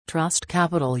Trust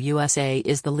Capital USA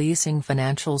is the leasing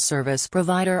financial service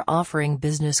provider offering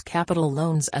business capital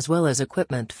loans as well as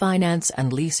equipment finance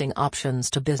and leasing options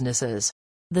to businesses.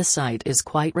 The site is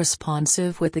quite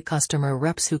responsive with the customer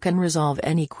reps who can resolve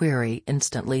any query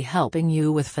instantly, helping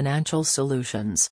you with financial solutions.